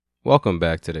Welcome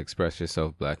back to the Express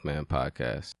Yourself Black Man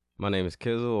podcast. My name is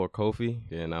Kizzle or Kofi,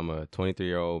 and I'm a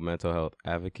 23-year-old mental health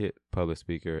advocate, public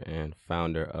speaker, and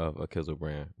founder of a Kizzle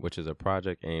brand, which is a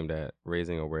project aimed at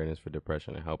raising awareness for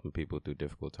depression and helping people through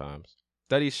difficult times.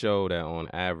 Studies show that on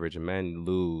average, men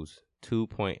lose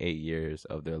 2.8 years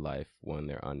of their life when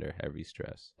they're under heavy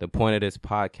stress. The point of this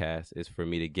podcast is for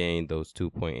me to gain those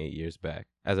 2.8 years back.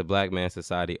 As a black man,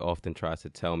 society often tries to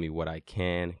tell me what I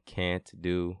can, can't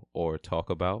do, or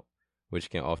talk about, which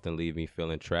can often leave me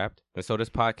feeling trapped. And so this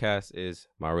podcast is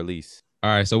my release. All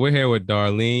right, so we're here with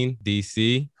Darlene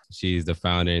DC. She's the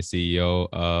founder and CEO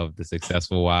of the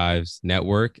Successful Wives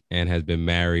Network and has been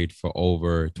married for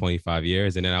over 25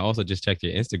 years. And then I also just checked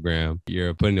your Instagram.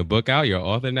 You're putting a book out. You're an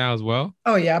author now as well?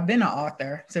 Oh, yeah. I've been an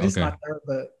author. So this is my third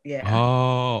book. Yeah.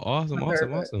 Oh, awesome.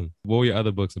 What were your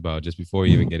other books about? Just before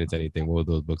you even get into anything, what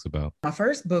were those books about? My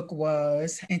first book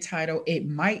was entitled It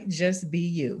Might Just Be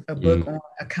You, a book on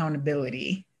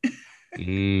accountability.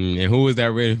 And who was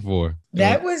that written for?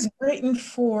 That was written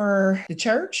for the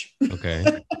church. Okay.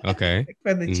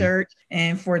 For the church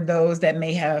and for those that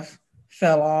may have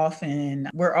fell off, and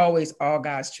we're always all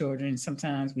God's children.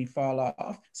 Sometimes we fall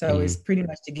off. So it's pretty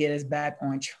much to get us back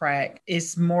on track.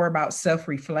 It's more about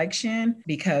self-reflection,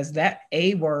 because that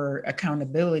A word,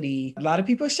 accountability, a lot of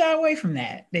people shy away from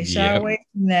that. They shy away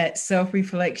from that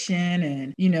self-reflection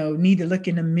and, need to look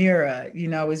in the mirror.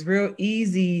 It's real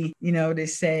easy, to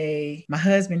say, my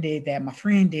husband did that, my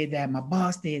friend did that, my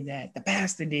boss did that, the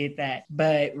pastor did that.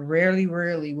 But rarely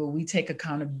will we take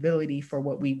accountability for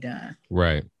what we've done.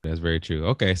 Right. That's very true.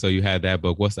 Okay. So you had that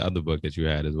book. What's the other book that you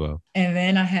had as well? And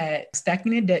then I had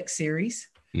Stacking the Deck series.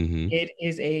 It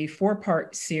is a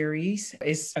 4-part series.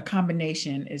 It's a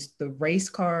combination. It's the race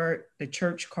card, the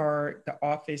church card, the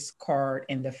office card,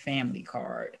 and the family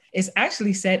card. It's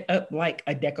actually set up like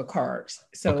a deck of cards.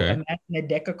 So imagine a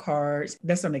deck of cards.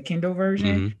 That's on the Kindle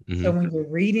version. So when you're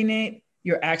reading it,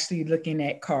 you're actually looking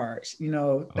at cards,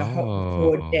 the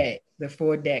whole deck. The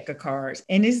full deck of cards.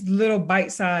 And it's little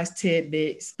bite-sized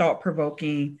tidbits,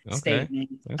 thought-provoking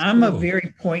statements. I'm a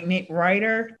very poignant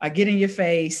writer. I get in your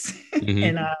face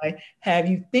and I have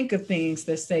you think of things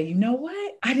that say, you know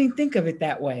what? I didn't think of it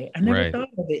that way. I never thought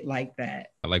of it like that.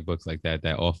 I like books like that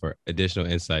offer additional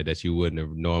insight that you wouldn't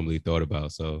have normally thought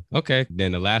about. So, okay.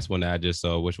 Then the last one that I just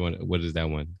saw, what is that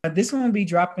one? This one will be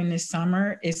dropping this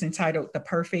summer. It's entitled The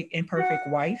Perfect Imperfect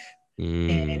Wife.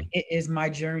 And it is my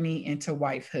journey into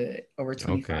wifehood over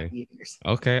 25 years.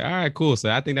 Okay. All right, cool. So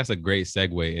I think that's a great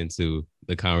segue into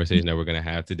the conversation that we're going to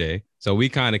have today. So we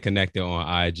kind of connected on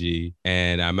IG,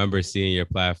 and I remember seeing your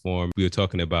platform. We were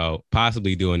talking about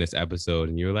possibly doing this episode,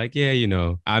 and you were like, yeah,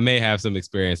 I may have some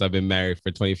experience. I've been married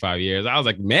for 25 years. I was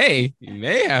like, you may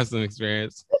have some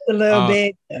experience. Just a little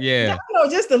bit. Yeah.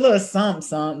 Just a little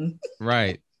something.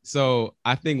 Right. So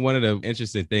I think one of the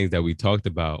interesting things that we talked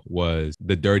about was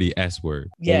the dirty S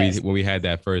word when we had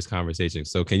that first conversation.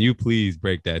 So can you please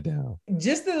break that down?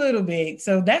 Just a little bit.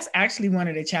 So that's actually one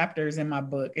of the chapters in my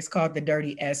book. It's called the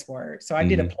dirty S word. So I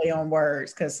did a play on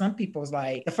words, because some people's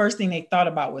like, the first thing they thought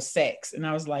about was sex. And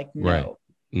I was like, no.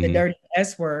 Right. The dirty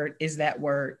S word is that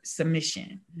word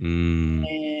submission.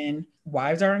 And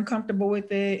wives are uncomfortable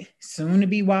with it. Soon to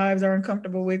be wives are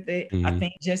uncomfortable with it. I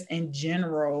think just in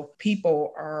general,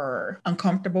 people are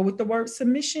uncomfortable with the word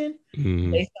submission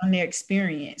based on their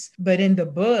experience. But in the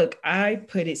book, I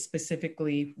put it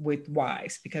specifically with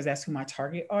wives, because that's who my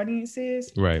target audience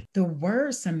is. Right. The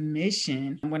word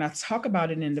submission, when I talk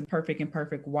about it in The Perfect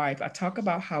Imperfect Wife, I talk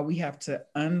about how we have to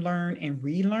unlearn and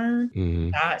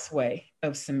relearn God's way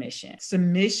of submission.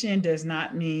 Submission does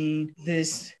not mean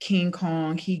this King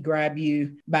Kong, he grab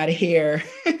you by the hair.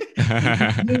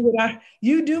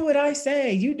 You do what I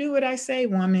say. You do what I say,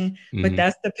 woman. But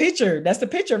that's the picture. That's the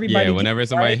picture everybody gets, whenever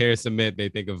somebody hears submit, they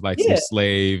think of like some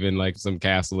slave and like some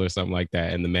castle or something like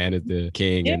that. And the man is the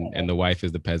king and the wife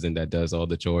is the peasant that does all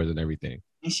the chores and everything.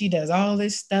 And she does all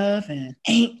this stuff and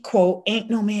ain't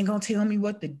no man gonna tell me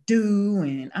what to do.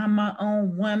 And I'm my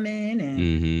own woman.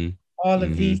 And all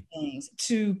of these things.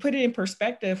 To put it in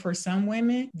perspective, for some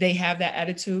women, they have that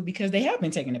attitude because they have been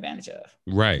taken advantage of.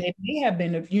 Right. They have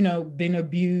been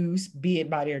abused, be it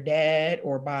by their dad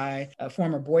or by a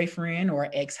former boyfriend or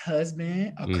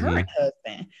ex-husband, a current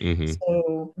husband.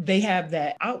 So they have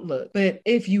that outlook. But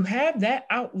if you have that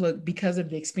outlook because of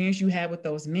the experience you had with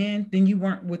those men, then you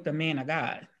weren't with the man of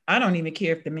God. I don't even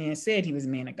care if the man said he was a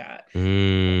man of God.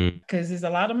 Because there's a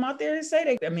lot of them out there that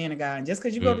say they're a man of God. And just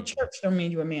because you go to church don't mean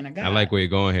you're a man of God. I like where you're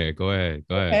going here. Go ahead.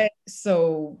 Okay.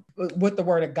 So what the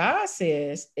word of God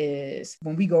says is,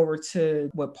 when we go over to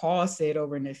what Paul said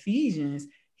over in Ephesians,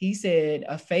 He said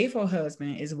a faithful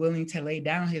husband is willing to lay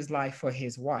down his life for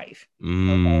his wife.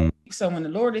 Mm. Okay? So when the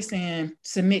Lord is saying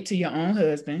submit to your own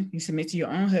husband, you submit to your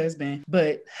own husband,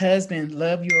 but husband,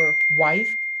 love your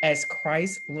wife as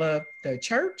Christ loved the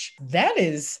church. That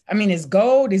is, I mean, it's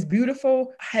gold, it's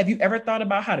beautiful. Have you ever thought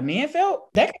about how the man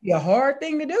felt? That could be a hard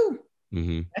thing to do.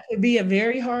 Mm-hmm. That could be a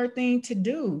very hard thing to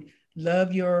do.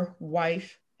 Love your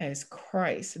wife as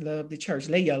Christ loved the church.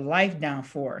 Lay your life down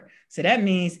for her. So that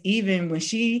means even when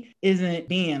she isn't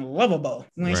being lovable,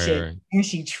 when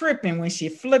she tripping, when she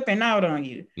flipping out on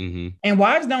you. Mm-hmm. And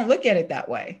wives don't look at it that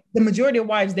way. The majority of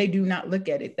wives, they do not look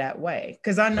at it that way.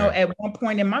 Because I know at one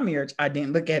point in my marriage, I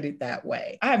didn't look at it that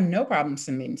way. I have no problem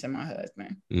submitting to my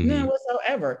husband. Mm-hmm. None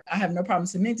whatsoever. I have no problem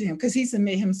submitting to him because he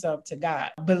submit himself to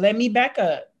God. But let me back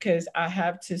up, because I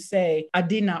have to say, I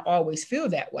did not always feel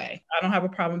that way. I don't have a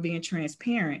problem being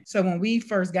transparent. So when we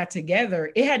first got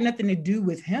together, it had nothing to do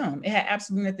with him. It had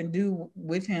absolutely nothing to do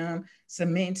with him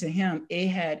submitting to him. It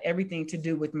had everything to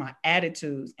do with my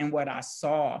attitudes and what I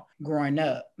saw growing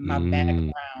up, my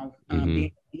background,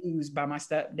 being abused by my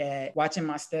stepdad, watching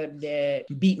my stepdad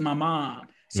beat my mom.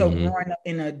 So growing up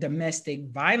in a domestic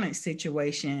violence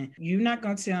situation, you're not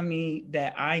going to tell me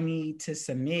that I need to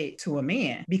submit to a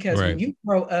man, because when you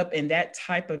grow up in that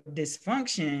type of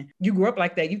dysfunction, you grow up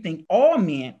like that. You think all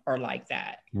men are like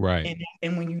that. Right.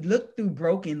 And when you look through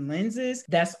broken lenses,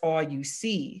 that's all you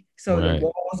see. So the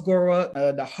walls grow up,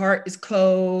 the heart is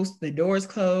closed, the door is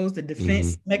closed, the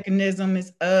defense mechanism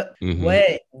is up.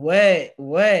 What?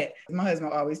 My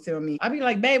husband always tell me, I'd be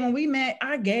like, babe, when we met,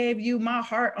 I gave you my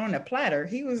heart on a platter.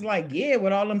 He was like, yeah,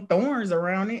 with all them thorns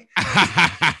around it.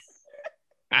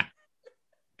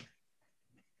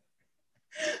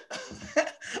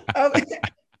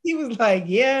 He was like,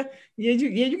 you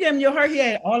gave him your heart. He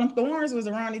had all them thorns was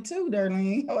around it too,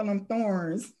 Darlene. All them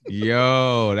thorns.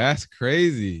 Yo, that's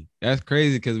crazy. That's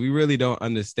crazy, because we really don't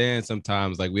understand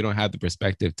sometimes. Like, we don't have the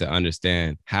perspective to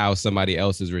understand how somebody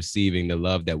else is receiving the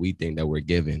love that we think that we're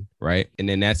giving, right? And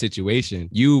in that situation,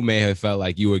 you may have felt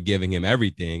like you were giving him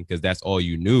everything because that's all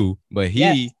you knew. But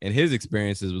he and his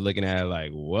experiences were looking at it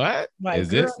like, what? Like, is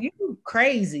girl, this? You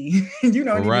crazy. You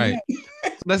don't even know.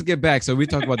 Let's get back. So we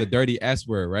talk about the dirty S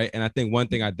word, right? And I think one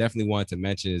thing I definitely wanted to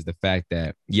mention is the fact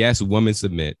that, yes, women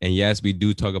submit. And yes, we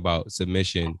do talk about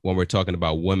submission when we're talking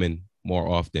about women more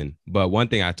often. But one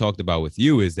thing I talked about with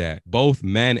you is that both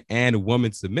men and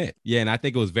women submit. Yeah. And I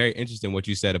think it was very interesting what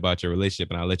you said about your relationship,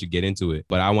 and I'll let you get into it.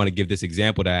 But I want to give this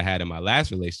example that I had in my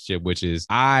last relationship, which is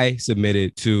I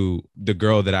submitted to the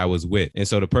girl that I was with. And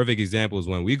so the perfect example is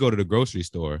when we go to the grocery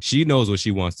store, she knows what she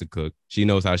wants to cook. She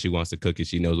knows how she wants to cook it.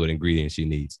 She knows what ingredients she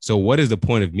needs. So what is the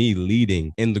point of me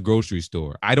leading in the grocery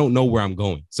store? I don't know where I'm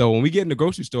going. So when we get in the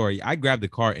grocery store, I grab the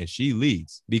cart and she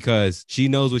leads because she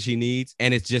knows what she needs.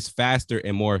 And it's just faster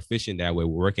and more efficient that way.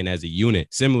 We're working as a unit.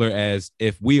 Similar as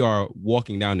if we are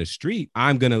walking down the street,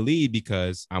 I'm going to lead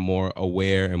because I'm more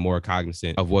aware and more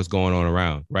cognizant of what's going on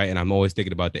around, right? And I'm always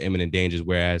thinking about the imminent dangers,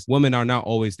 whereas women are not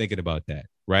always thinking about that.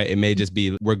 Right. It may just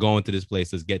be, we're going to this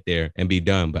place, let's get there and be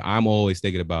done. But I'm always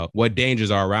thinking about what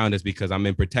dangers are around us because I'm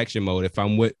in protection mode if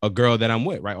I'm with a girl that I'm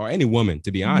with, right? Or any woman,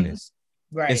 to be honest.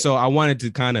 Right. And so I wanted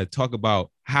to kind of talk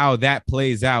about how that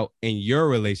plays out in your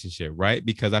relationship, right?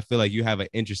 Because I feel like you have an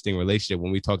interesting relationship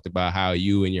when we talked about how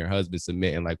you and your husband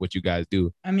submit and like what you guys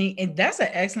do. I mean, and that's an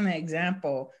excellent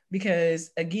example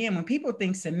because, again, when people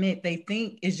think submit, they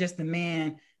think it's just the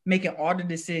man making all the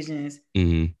decisions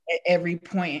at every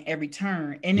point and every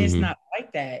turn. And it's not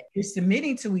like that. You're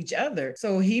submitting to each other.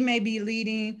 So he may be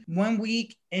leading one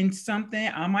week in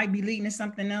something, I might be leading in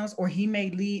something else, or he may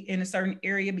lead in a certain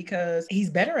area because he's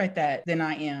better at that than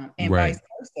I am, and vice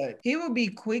versa. He will be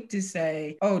quick to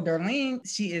say, oh, Darlene,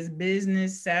 she is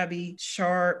business savvy,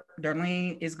 sharp.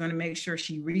 Darlene is going to make sure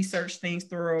she research things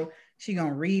thorough. She going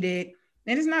to read it.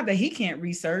 And it's not that he can't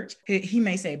research. He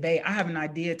may say, babe, I have an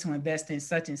idea to invest in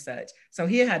such and such. So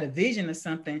he'll have a vision of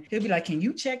something. He'll be like, can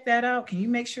you check that out? Can you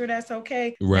make sure that's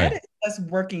okay? Right. That is us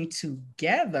working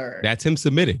together. That's him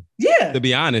submitting. Yeah. To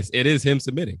be honest, it is him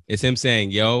submitting. It's him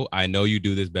saying, yo, I know you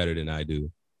do this better than I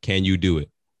do. Can you do it?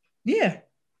 Yeah.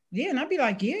 Yeah. And I'd be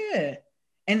like, yeah.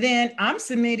 And then I'm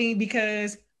submitting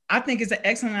because I think it's an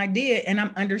excellent idea and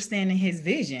I'm understanding his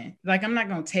vision. Like, I'm not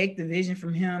going to take the vision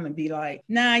from him and be like,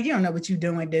 nah, you don't know what you're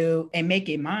doing, dude, and make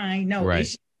it mine. No,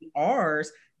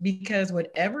 ours, because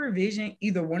whatever vision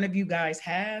either one of you guys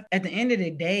have, at the end of the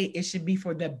day, it should be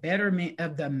for the betterment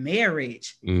of the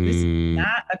marriage. This is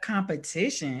not a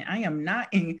competition. I am not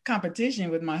in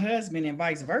competition with my husband and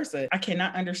vice versa. I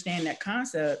cannot understand that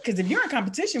concept, because if you're in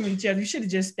competition with each other, you should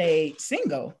have just stayed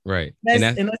single. Right.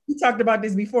 Unless we talked about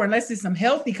this before, unless it's some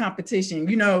healthy competition,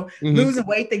 losing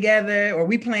weight together, or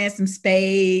we playing some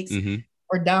spades.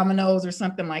 Or dominoes or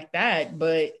something like that,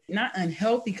 but not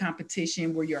unhealthy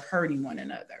competition where you're hurting one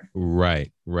another.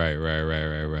 Right.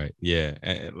 Yeah.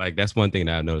 And like, that's one thing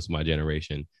that I've noticed in my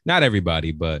generation. Not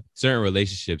everybody, but certain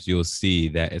relationships, you'll see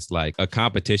that it's like a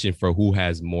competition for who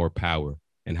has more power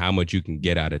and how much you can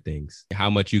get out of things, how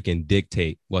much you can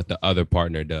dictate what the other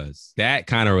partner does. That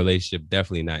kind of relationship,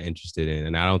 definitely not interested in.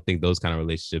 And I don't think those kind of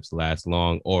relationships last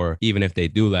long, or even if they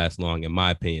do last long, in my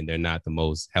opinion, they're not the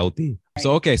most healthy.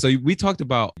 So, okay. So we talked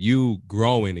about you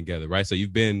growing together, right? So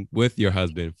you've been with your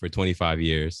husband for 25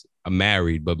 years,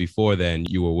 married, but before then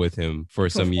you were with him for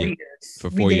some years.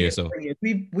 For 4 years. So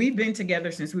we've been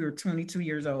together since we were 22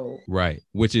 years old. Right.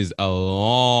 Which is a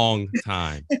long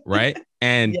time. Right.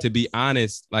 And to be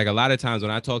honest, like a lot of times when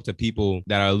I talk to people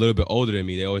that are a little bit older than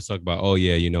me, they always talk about, oh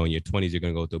yeah, in your 20s, you're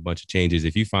going to go through a bunch of changes.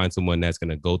 If you find someone that's going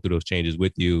to go through those changes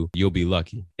with you, you'll be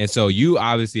lucky. And so you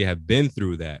obviously have been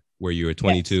through that, where you were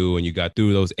 22 and you got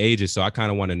through those ages. So I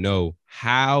kind of want to know,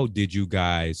 how did you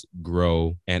guys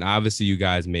grow? And obviously you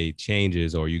guys made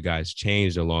changes, or you guys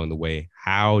changed along the way.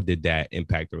 How did that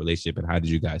impact the relationship, and how did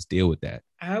you guys deal with that?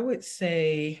 I would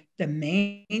say the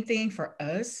main thing for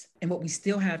us, and what we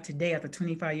still have today after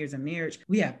 25 years of marriage,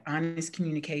 we have honest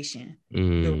communication.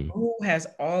 The rule has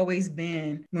always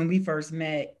been, when we first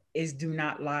met, is do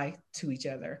not lie to each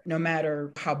other. No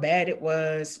matter how bad it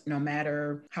was, no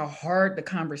matter how hard the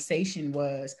conversation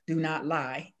was, do not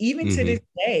lie. Even to this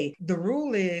day, the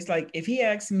rule is, like, if he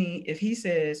asks me, if he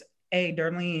says, hey,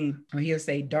 Darlene, or he'll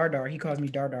say Dardar. He calls me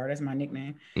Dardar. That's my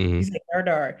nickname. He said,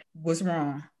 Dardar, what's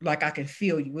wrong? Like, I can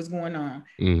feel you. What's going on?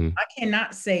 I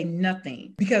cannot say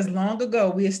nothing, because long ago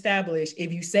we established,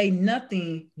 if you say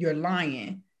nothing, you're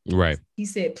lying. Right. He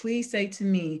said, please say to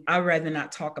me, I'd rather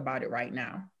not talk about it right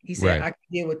now. He said, I can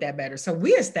deal with that better. So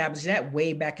we established that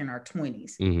way back in our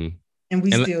 20s. And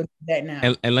we still do that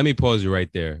now. And let me pause you right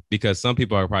there, because some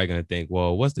people are probably going to think,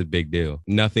 well, what's the big deal?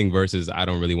 Nothing versus I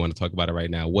don't really want to talk about it right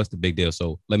now. What's the big deal?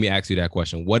 So let me ask you that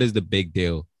question. What is the big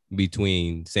deal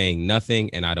between saying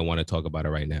nothing and I don't want to talk about it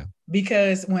right now?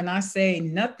 Because when I say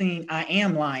nothing, I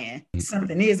am lying.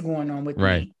 Something is going on with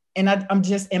me. And I'm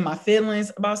just in my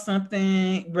feelings about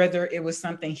something, whether it was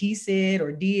something he said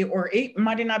or did, or it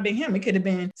might have not been him. It could have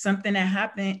been something that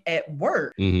happened at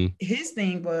work. His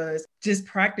thing was just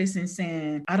practicing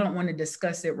saying, I don't want to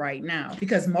discuss it right now.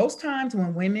 Because most times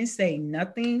when women say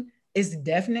nothing, it's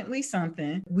definitely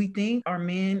something. We think our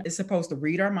men is supposed to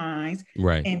read our minds,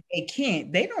 right? And they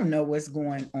can't. They don't know what's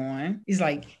going on. He's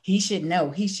like, he should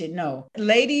know. He should know.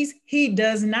 Ladies, he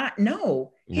does not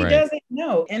know. He doesn't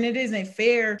know. And it isn't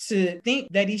fair to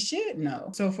think that he should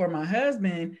know. So for my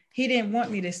husband, he didn't want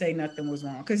me to say nothing was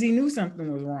wrong, because he knew something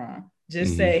was wrong.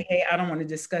 Just say, hey, I don't want to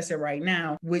discuss it right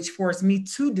now, which forced me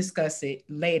to discuss it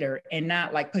later, and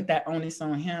not like put that onus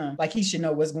on him. Like he should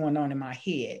know what's going on in my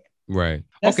head. Right.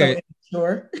 That's okay.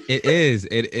 Sure. It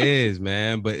is,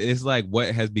 man. But it's like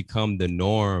what has become the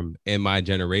norm in my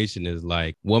generation is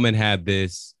like women have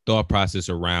this thought process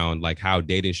around like how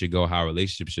dating should go, how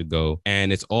relationships should go.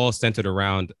 And it's all centered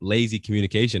around lazy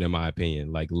communication, in my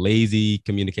opinion, like lazy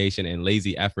communication and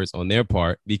lazy efforts on their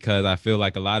part, because I feel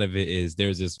like a lot of it is,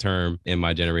 there's this term in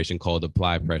my generation called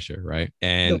apply pressure, right?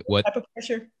 And what type of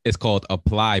pressure? It's called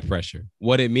apply pressure.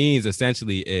 What it means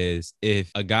essentially is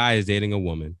if a guy is dating a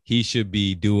woman, he should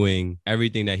be doing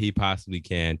everything that he possibly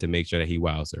can to make sure that he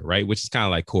wows her, right? Which is kind of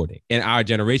like courting. In our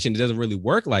generation, it doesn't really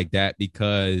work like that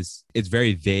because it's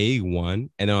very vague,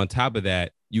 one. And then on top of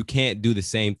that, you can't do the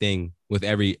same thing with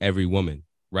every woman,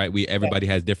 right? Everybody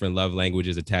has different love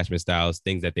languages, attachment styles,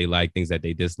 things that they like, things that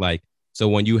they dislike. So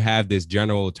when you have this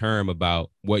general term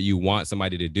about what you want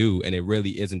somebody to do, and it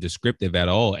really isn't descriptive at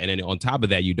all, and then on top of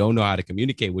that, you don't know how to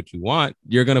communicate what you want,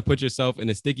 you're going to put yourself in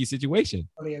a sticky situation.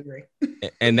 Totally agree.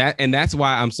 and that's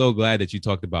why I'm so glad that you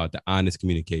talked about the honest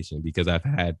communication, because I've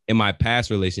had, in my past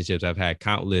relationships, I've had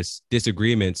countless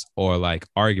disagreements or like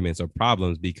arguments or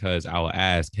problems because I will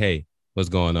ask, hey, what's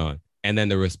going on? And then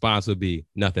the response would be,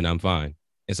 nothing, I'm fine.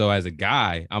 And so as a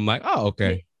guy, I'm like, oh,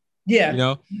 okay. Yeah. You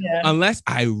know, unless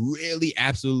I really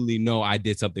absolutely know I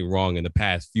did something wrong in the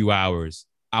past few hours,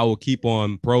 I will keep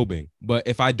on probing. But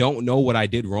if I don't know what I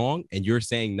did wrong and you're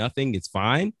saying nothing, it's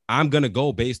fine, I'm going to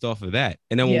go based off of that.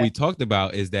 And then what we talked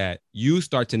about is that you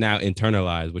start to now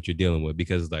internalize what you're dealing with,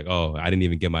 because it's like, oh, I didn't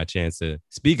even get my chance to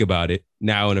speak about it.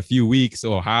 Now in a few weeks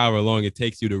or however long it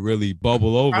takes you to really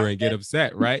bubble over and get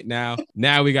upset, right? Now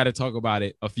we got to talk about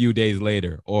it a few days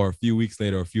later or a few weeks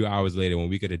later or a few hours later, when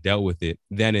we could have dealt with it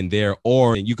then and there,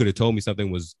 or you could have told me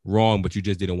something was wrong, but you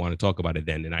just didn't want to talk about it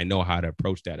then. And I know how to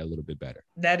approach that a little bit better.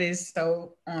 That is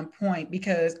so on point,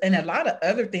 because, and a lot of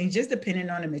other things, just depending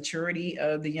on the maturity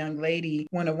of the young lady,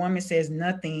 when a woman says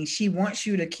nothing, she wants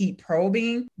you to keep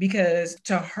probing, because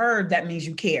to her, that means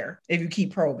you care if you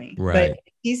keep probing. Right. But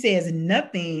he says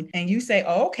nothing and you say,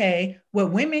 oh, okay,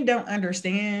 what women don't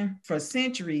understand, for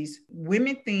centuries,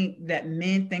 women think that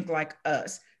men think like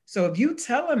us. So if you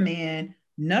tell a man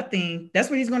nothing, that's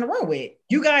what he's going to roll with.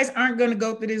 You guys aren't going to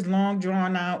go through this long,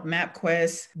 drawn out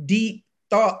MapQuest, deep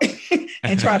thought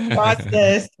and try to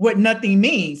process what nothing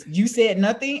means. You said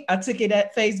nothing, I took it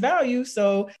at face value.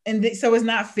 So it's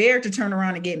not fair to turn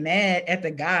around and get mad at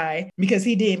the guy because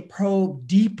he didn't probe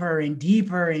deeper and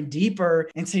deeper and deeper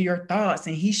into your thoughts,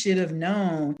 and he should have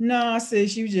known. No,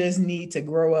 sis, you just need to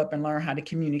grow up and learn how to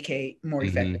communicate more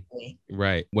effectively.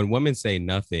 Right. When women say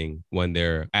nothing, when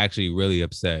they're actually really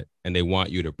upset and they want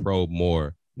you to probe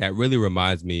more, that really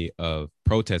reminds me of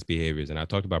protest behaviors. And I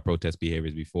talked about protest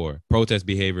behaviors before. Protest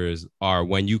behaviors are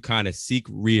when you kind of seek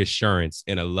reassurance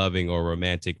in a loving or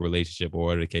romantic relationship, or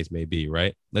whatever the case may be,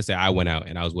 right? Let's say I went out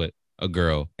and I was with a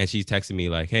girl and she's texting me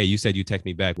like, hey, you said you text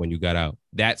me back when you got out.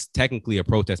 That's technically a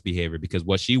protest behavior, because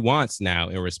what she wants now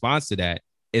in response to that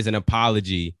is an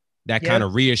apology that kind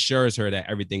of reassures her that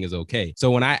everything is okay. So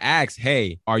when I ask,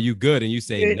 hey, are you good? And you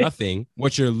say nothing,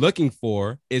 what you're looking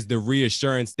for is the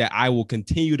reassurance that I will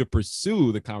continue to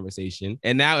pursue the conversation.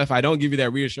 And now if I don't give you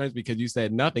that reassurance because you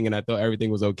said nothing and I thought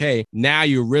everything was okay, now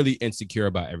you're really insecure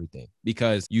about everything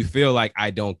because you feel like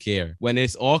I don't care, when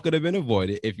it's all could have been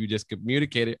avoided if you just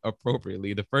communicated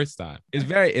appropriately the first time. It's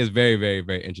very, very,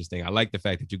 very interesting. I like the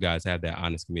fact that you guys have that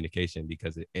honest communication,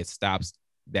 because it stops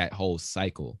that whole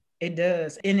cycle. It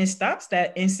does. And it stops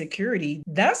that insecurity.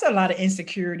 That's a lot of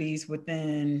insecurities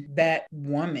within that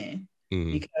woman.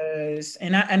 Because,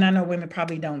 and I know women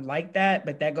probably don't like that,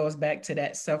 but that goes back to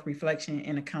that self-reflection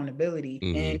and accountability.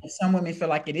 And if some women feel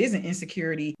like it is an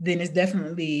insecurity, then it's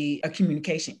definitely a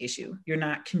communication issue. You're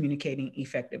not communicating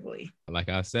effectively. Like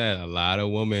I said, a lot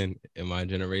of women in my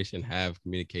generation have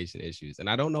communication issues. And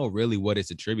I don't know really what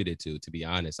it's attributed to be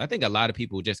honest. I think a lot of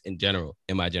people just in general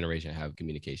in my generation have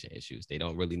communication issues. They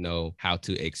don't really know how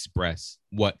to express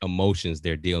what emotions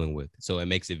they're dealing with. So it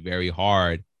makes it very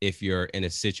hard if you're in a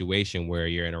situation where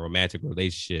you're in a romantic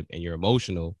relationship and you're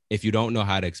emotional, if you don't know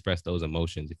how to express those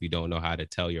emotions, if you don't know how to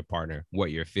tell your partner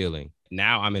what you're feeling.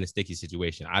 Now I'm in a sticky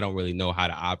situation. I don't really know how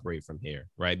to operate from here,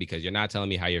 right? Because you're not telling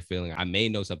me how you're feeling. I may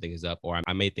know something is up, or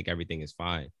I may think everything is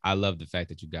fine. I love the fact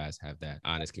that you guys have that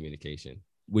honest communication.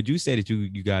 Would you say that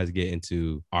you guys get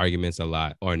into arguments a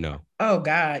lot, or no? Oh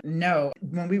God, no.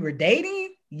 When we were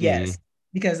dating, yes.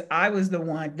 Because I was the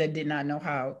one that did not know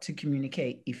how to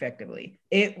communicate effectively.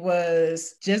 It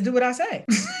was just do what I say.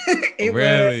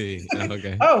 Really?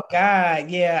 Okay. Oh God,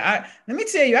 yeah. Let me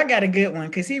tell you, I got a good one,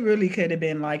 because he really could have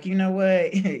been like, you know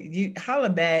what, you holler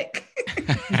back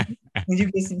when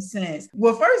you get some sense.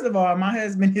 Well, first of all, my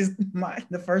husband is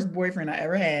the first boyfriend I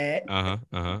ever had.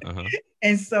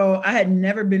 And so I had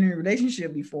never been in a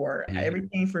relationship before.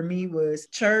 Everything for me was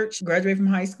church, graduated from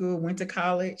high school, went to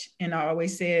college. And I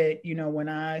always said, you know, when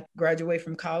I graduate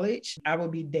from college, I will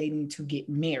be dating to get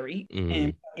married.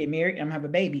 And get married, I'm gonna have a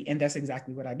baby. And that's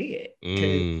exactly what I did.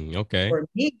 Okay. For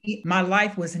me, my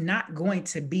life was not going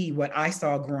to be what I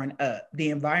saw growing up. The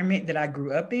environment that I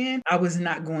grew up in, I was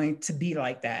not going to be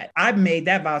like that. I made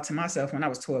that vow to myself when I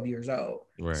was 12 years old.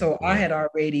 Right, so I had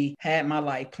already had my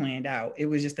life planned out. It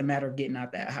was just a matter of getting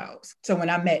out that house. So when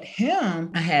I met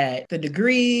him, I had the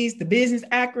degrees, the business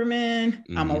acumen.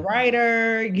 I'm a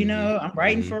writer, you know, I'm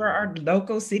writing for our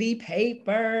local city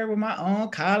paper with my own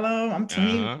column. I'm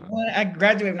 21. I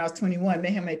graduated when I was 21,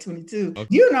 met him at 22. Okay.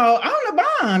 You know, I'm the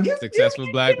bomb.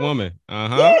 Successful Black woman.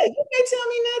 Yeah, you can't tell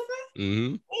me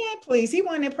nothing. Yeah, please. He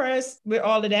wasn't impressed with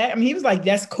all of that. I mean, he was like,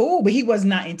 that's cool, but he was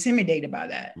not intimidated by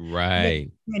that.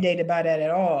 Right. Intimidated by that at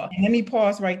all. And let me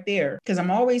pause right there, because I'm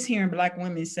always hearing Black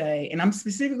women say, and I'm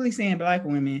specifically saying Black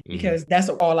women, because that's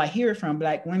all I hear from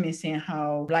Black women, saying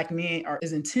how Black men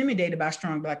is intimidated by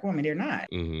strong Black women. They're not.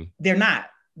 They're not.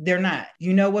 They're not.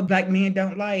 You know what Black men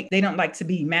don't like? They don't like to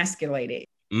be emasculated.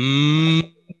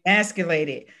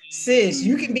 Emasculated. Sis,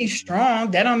 you can be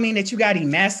strong. That don't mean that you got to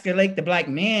emasculate the Black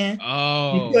man.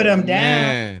 Oh, you put them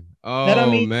down. That don't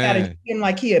Oh mean you gotta man. treat him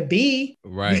like he a B,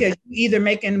 Right. because you either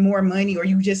making more money or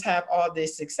you just have all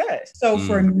this success. So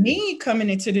for me coming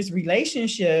into this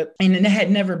relationship, and then I had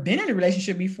never been in a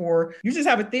relationship before, you just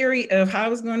have a theory of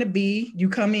how it's going to be. You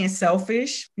come in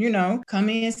selfish,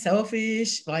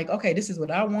 like, okay, this is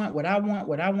what I want, what I want,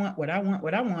 what I want, what I want,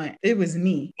 what I want. It was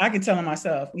me. I could tell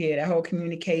myself, yeah, that whole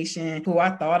communication, who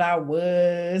I thought I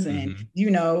was, and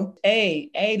hey,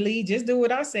 Lee, just do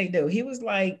what I say do. He was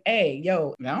like, hey,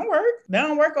 yo, that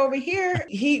don't work over here.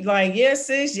 He like, yes,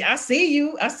 sis, I see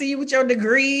you with your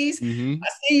degrees.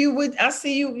 I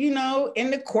see you,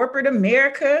 in the corporate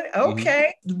America.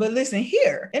 Okay. But listen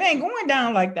here, it ain't going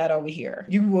down like that over here.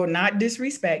 You will not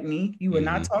disrespect me. You will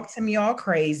not talk to me all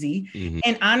crazy.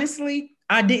 And honestly,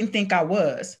 I didn't think I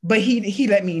was, but he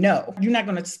let me know, you're not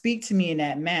going to speak to me in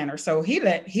that manner. So he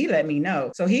let me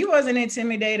know. So he wasn't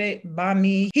intimidated by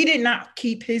me. He did not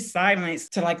keep his silence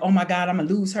to like, oh my God, I'm gonna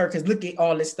lose her because look at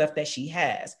all this stuff that she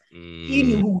has. He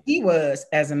knew who he was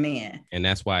as a man. And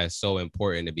that's why it's so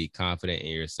important to be confident in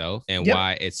yourself, and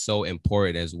why it's so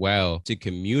important as well to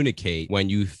communicate when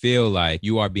you feel like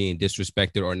you are being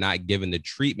disrespected or not given the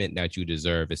treatment that you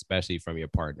deserve, especially from your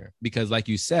partner. Because like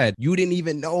you said, you didn't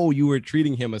even know you were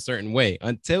treating him a certain way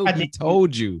until he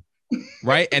told you,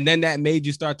 right? And then that made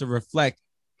you start to reflect,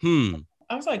 I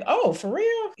was like, oh, for real?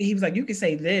 He was like, you can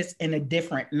say this in a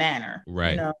different manner.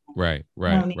 Right. Right. You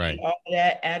don't need all of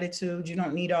that attitude. You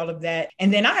don't need all of that.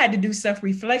 And then I had to do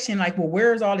self-reflection, like, well,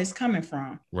 where is all this coming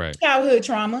from? Right. Childhood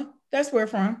trauma. That's where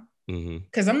from.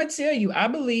 Because I'm going to tell you, I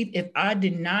believe if I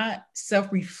did not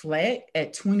self-reflect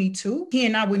at 22, he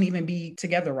and I wouldn't even be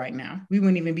together right now. We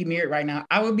wouldn't even be married right now.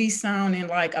 I would be sounding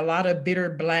like a lot of bitter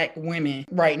Black women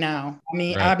right now. I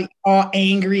mean, I'd be all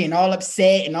angry and all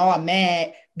upset and all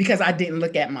mad because I didn't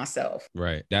look at myself.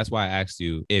 Right. That's why I asked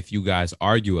you if you guys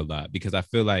argue a lot, because I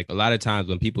feel like a lot of times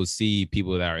when people see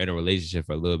people that are in a relationship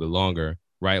for a little bit longer,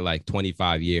 right, like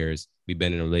 25 years, we've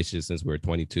been in a relationship since we were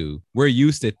 22. We're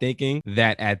used to thinking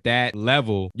that at that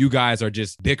level, you guys are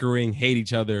just bickering, hate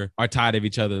each other, are tired of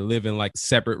each other, live in like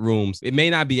separate rooms. It may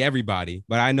not be everybody,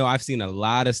 but I know I've seen a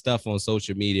lot of stuff on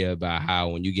social media about how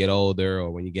when you get older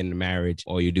or when you get into marriage,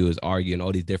 all you do is argue and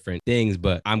all these different things.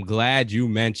 But I'm glad you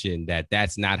mentioned that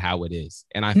that's not how it is.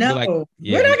 And I feel like, what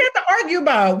I got to argue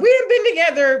about? We've been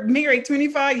together, married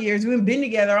 25 years. We've been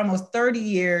together almost 30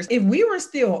 years. If we were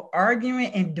still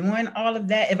arguing and doing all of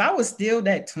that, if I was still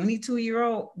that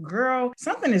 22-year-old girl,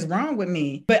 something is wrong with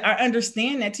me. But I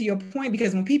understand that, to your point,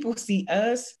 because when people see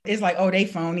us, it's like, oh, they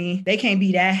phony. They can't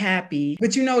be that happy.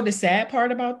 But the sad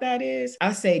part about that is,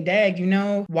 I say, Dag,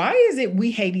 why is it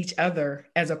we hate each other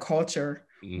as a culture?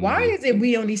 Why is it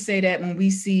we only say that when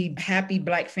we see happy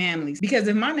Black families? Because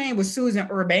if my name was Susan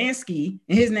Urbanski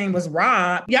and his name was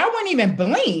Rob, y'all wouldn't even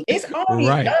blink. It's only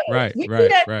us. We do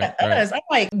that to us. I'm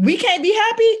like, we can't be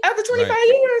happy after 25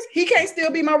 years. He can't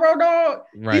still be my road dog.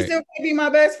 He still can't be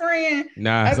my best friend.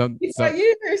 Nah, something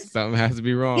has to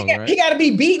be wrong. He got to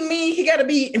be beating me. He got to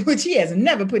be, which he has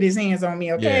never put his hands on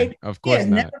me. Okay, yeah, of course he has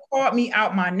never called me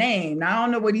out my name. Now I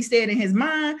don't know what he said in his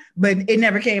mind, but it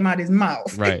never came out his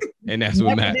mouth. Right, and that's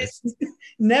what matters.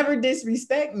 Never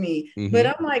disrespect me. But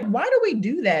I'm like, why do we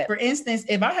do that? For instance,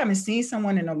 if I haven't seen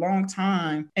someone in a long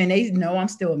time and they know I'm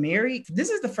still married, this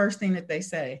is the first thing that they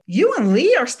say. You and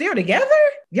Lee are still together?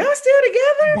 Y'all still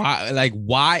together?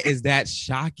 Why is that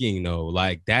shocking though?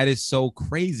 Like, that is so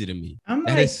crazy to me.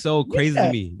 That is so crazy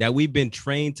to me that we've been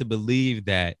trained to believe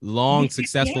that long,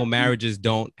 successful marriages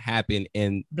don't happen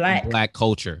in Black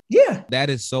culture. Yeah. That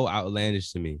is so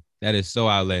outlandish to me.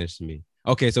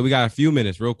 Okay, so we got a few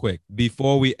minutes real quick.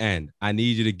 Before we end, I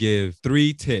need you to give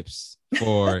 3 tips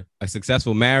for a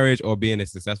successful marriage or being a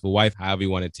successful wife, however you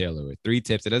want to tailor it. 3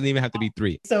 tips. It doesn't even have to be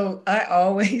 3. So I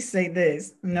always say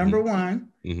this. Number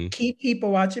 1, keep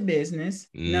people out your business.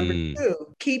 Number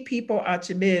 2, keep people out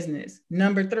your business.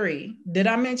 Number 3, did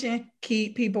I mention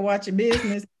keep people out your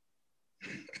business?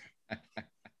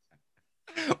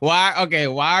 Why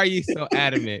are you so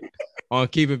adamant on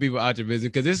keeping people out your business?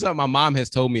 Because this is something my mom has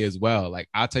told me as well. Like,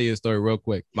 I'll tell you a story real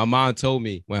quick. My mom told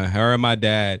me when her and my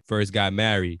dad first got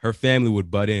married, her family would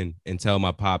butt in and tell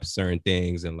my pops certain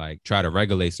things and like try to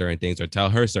regulate certain things or tell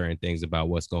her certain things about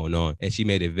what's going on. And she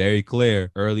made it very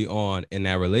clear early on in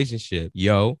that relationship,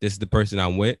 this is the person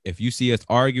I'm with. If you see us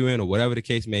arguing or whatever the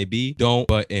case may be, don't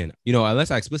butt in.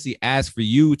 Unless I explicitly ask for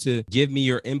you to give me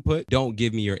your input, don't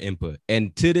give me your input.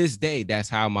 And to this day, that's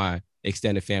how my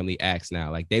extended family acts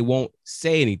now. Like, they won't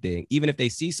say anything. Even if they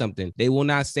see something, they will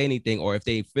not say anything. Or if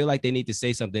they feel like they need to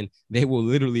say something, they will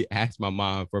literally ask my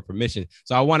mom for permission.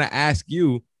 So I want to ask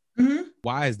you,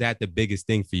 why is that the biggest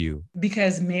thing for you?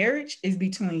 Because marriage is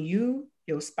between you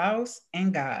your spouse,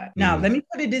 and God. Now, let me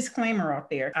put a disclaimer out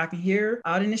there. I can hear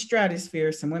out in the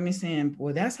stratosphere some women saying,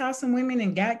 well, that's how some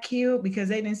women got killed because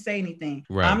they didn't say anything.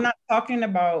 Right. I'm not talking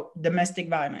about domestic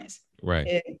violence.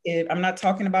 Right. I'm not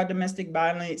talking about domestic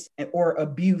violence or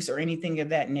abuse or anything of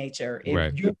that nature.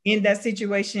 If you're in that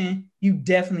situation, you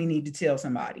definitely need to tell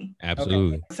somebody.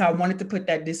 Absolutely. Okay? So I wanted to put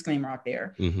that disclaimer out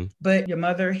there. But your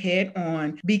mother head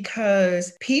on,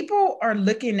 because people are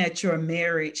looking at your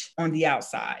marriage on the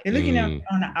outside. They're looking at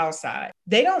on the outside.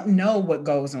 They don't know what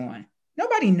goes on.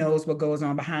 Nobody knows what goes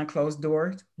on behind closed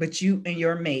doors, but you and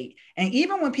your mate. And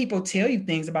even when people tell you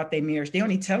things about their marriage, they're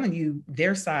only telling you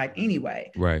their side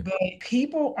anyway. Right. But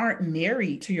people aren't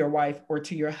married to your wife or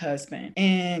to your husband.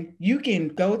 And you can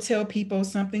go tell people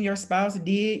something your spouse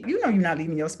did. You know you're not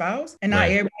leaving your spouse. And not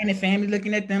everybody in the family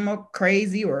looking at them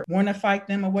crazy or want to fight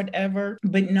them or whatever.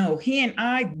 But no, he and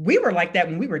I, we were like that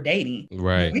when we were dating.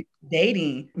 Right. When we were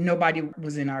dating, nobody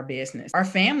was in our business. Our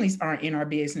families aren't in our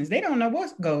business. They don't know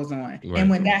what goes on. Right. And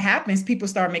when that happens, people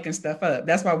start making stuff up.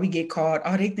 That's why we get called,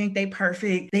 oh, they think they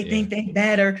perfect. They think they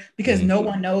better, because no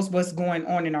one knows what's going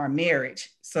on in our marriage.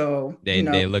 So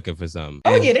they're looking for something.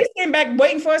 Oh yeah, they stand back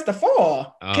waiting for us to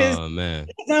fall. Oh man,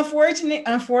 it's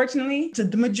unfortunately, to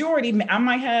the majority, I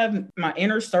might have my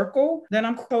inner circle that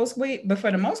I'm close with, but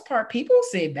for the most part, people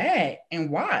sit back and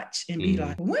watch and be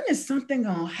like, when is something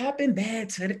gonna happen bad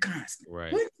to the constant?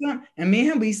 Right. And me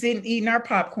and him be sitting eating our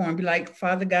popcorn, be like,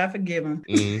 Father God, forgive them,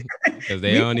 because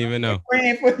they don't even know. We're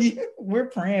praying for you. We're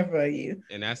praying for you.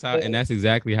 And that's how, and that's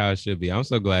exactly how it should be. I'm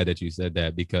so glad that you said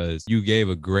that, because you gave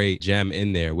a great gem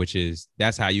in there, which is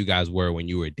that's how you guys were when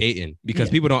you were dating, because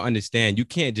people don't understand. You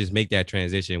can't just make that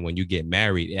transition when you get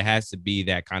married. It has to be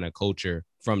that kind of culture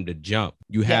from the jump.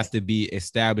 You have to be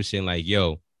establishing like,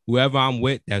 yo, whoever I'm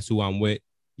with, that's who I'm with.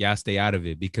 Y'all stay out of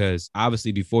it, because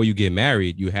obviously before you get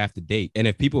married, you have to date. And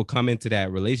if people come into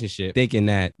that relationship thinking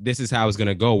that this is how it's going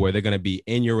to go, where they're going to be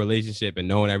in your relationship and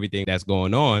knowing everything that's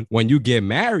going on, when you get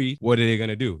married, what are they going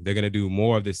to do? They're going to do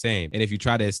more of the same. And if you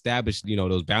try to establish,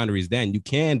 those boundaries, then you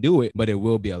can do it, but it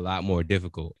will be a lot more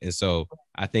difficult. And so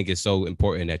I think it's so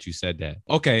important that you said that.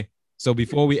 Okay. So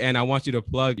before we end, I want you to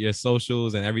plug your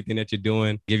socials and everything that you're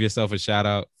doing. Give yourself a shout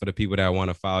out for the people that want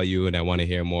to follow you and that want to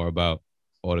hear more about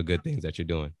all the good things that you're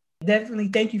doing. Definitely.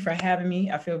 Thank you for having me.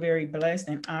 I feel very blessed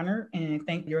and honored, and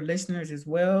thank your listeners as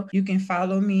well. You can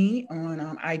follow me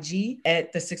on IG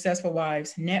at the Successful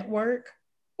Wives Network,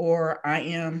 or I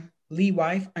am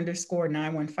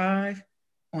LeeWife_915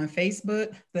 on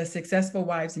Facebook, the Successful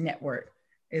Wives Network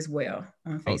as well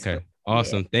on Facebook. Okay.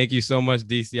 Awesome. Yeah. Thank you so much,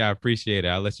 DC. I appreciate it.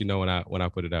 I'll let you know when I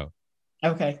put it out.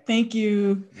 Okay. Thank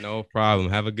you. No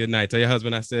problem. Have a good night. Tell your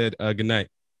husband I said good night.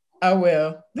 I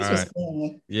will. This was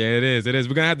fun. Yeah, it is.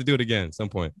 We're going to have to do it again at some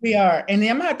point. We are. And then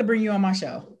I'm going to have to bring you on my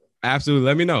show. Absolutely.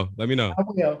 Let me know. I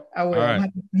will. All right. I'm going to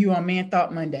have you on Man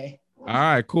Thought Monday. All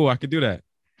right, cool. I could do that.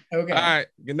 Okay. All right.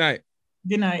 Good night.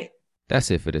 Good night. That's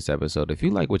it for this episode. If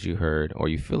you like what you heard or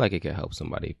you feel like it could help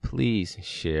somebody, please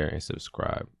share and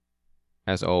subscribe.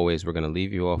 As always, we're going to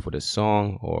leave you off with a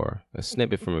song or a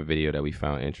snippet from a video that we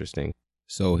found interesting.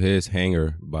 So here's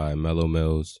Hanger by Mellow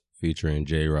Mills featuring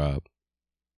J-Rob.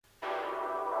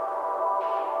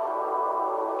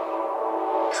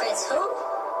 Chris who?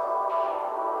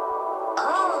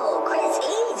 Oh, Chris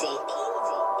Easy.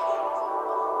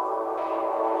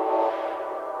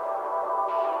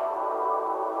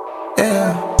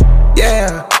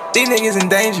 Yeah, these niggas in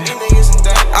danger.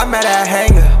 I'm mad at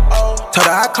Hanger. Told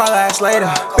her I call her ass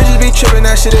later. Bitches be tripping,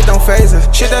 that shit, it don't phase her.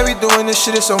 Shit that we doing, this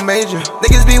shit is so major.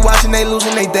 Niggas be watching, they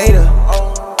losing they data.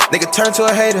 Nigga turn to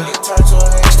a hater.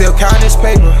 Still counting his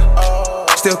paper.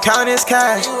 Still counting his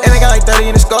cash. And I got like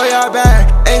 30 in the schoolyard bag.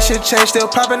 Ain't shit changed,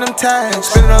 still popping them tags.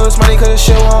 Spending all this money cause the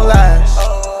shit won't last.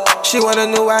 She want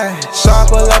a new ass. So I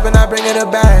pull up and I bring her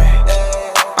the bag.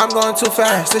 I'm going too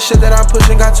fast. This shit that I'm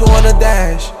pushing got two on the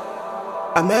dash.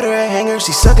 I met her at Hanger,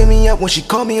 she sucking me up when she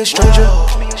called me a stranger.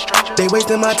 They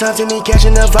wasting my time to me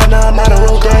catching the vibe, now I'm out of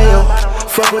Rodeo.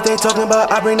 Fuck what they talking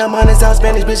about, I bring them honest out,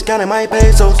 Spanish bitch counting my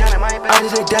pesos. I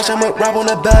just hit dash, I'm with Rob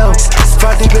on the bell.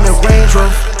 5 deep in the Range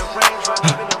Rover.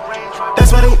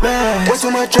 That's why they mad. Way too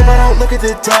much drip, I don't look at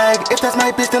the tag. If that's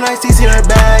my bitch, then I see her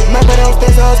bag. Remember those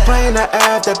days I was playing the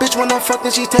app. That bitch wanna fuck,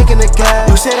 then she taking the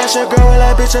cab. You say that's your girl, well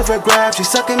that bitch up for grab. She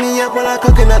sucking me up while I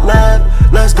cook in the lab.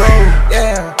 Let's go.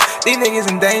 Yeah. These niggas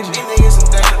in danger.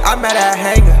 I'm mad at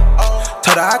Hanger.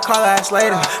 Told her I call her ass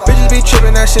later. Bitches be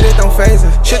tripping, that shit, it don't phase her.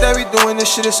 Shit that we doing,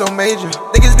 this shit is so major.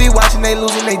 Niggas be watching, they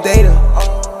losing they data.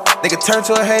 Nigga turn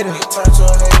to a hater.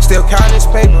 Still counting his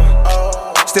paper.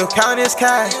 Still counting his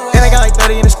cash. And I got like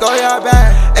 30 in the schoolyard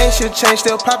bag. Ain't shit changed,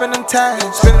 still popping them tags.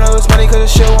 Spending all this money cause the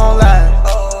shit won't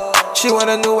last. She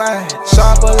want a new way. So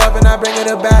I pull up and I bring her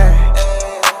the bag.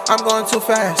 I'm going too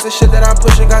fast. This shit that I'm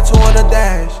pushing got 2 on the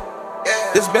dash.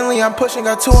 This Bentley I'm pushing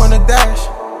got 2 on the dash.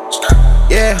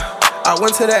 Yeah, I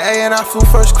went to the A and I flew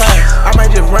first class. I might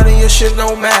just run in your shit,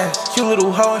 no mask. Cute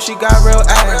little hoe and she got real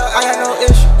ass. I got no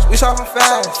issues, we talking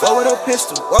fast. What with a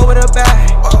pistol, what with a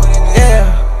bag?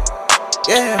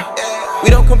 Yeah, we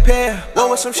don't compare.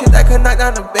 What with some shit that could knock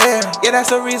down the bear? Yeah, that's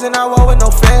the reason I walk with no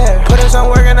fear. Put in some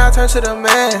work and I turn to the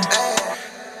man.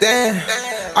 Damn,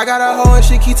 I got a hoe and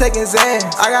she keep taking Zans.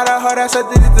 I got a hoe that's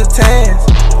addicted to tans.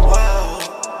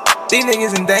 These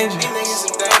niggas in danger.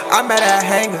 I'm at a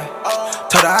hangar.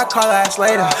 Told her I call her ass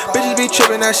later. Bitches be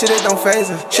tripping, that shit, it don't phase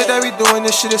her. Shit that we doing,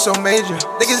 this shit is so major.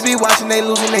 Niggas be watching, they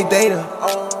losing they data.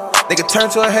 They can turn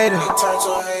to a hater.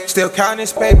 Still counting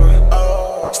this paper.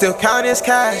 Still counting this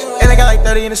cash. And I got like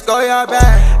 30 in the schoolyard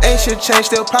bag. Ain't shit changed,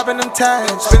 still popping them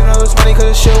tags. Spending all this money cause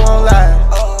the shit won't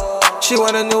last. She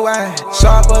want a new way. So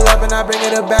I pull up and I bring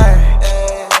her the bag.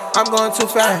 I'm going too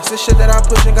fast. This shit that I'm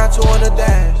pushing got 2 on the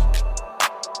dash.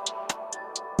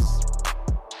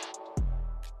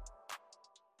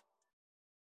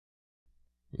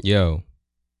 Yo,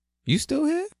 you still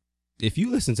here? If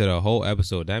you listen to the whole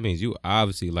episode, that means you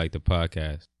obviously like the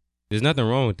podcast. There's nothing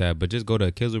wrong with that, but just go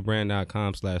to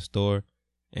kizzlebrand.com/store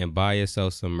and buy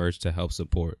yourself some merch to help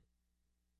support.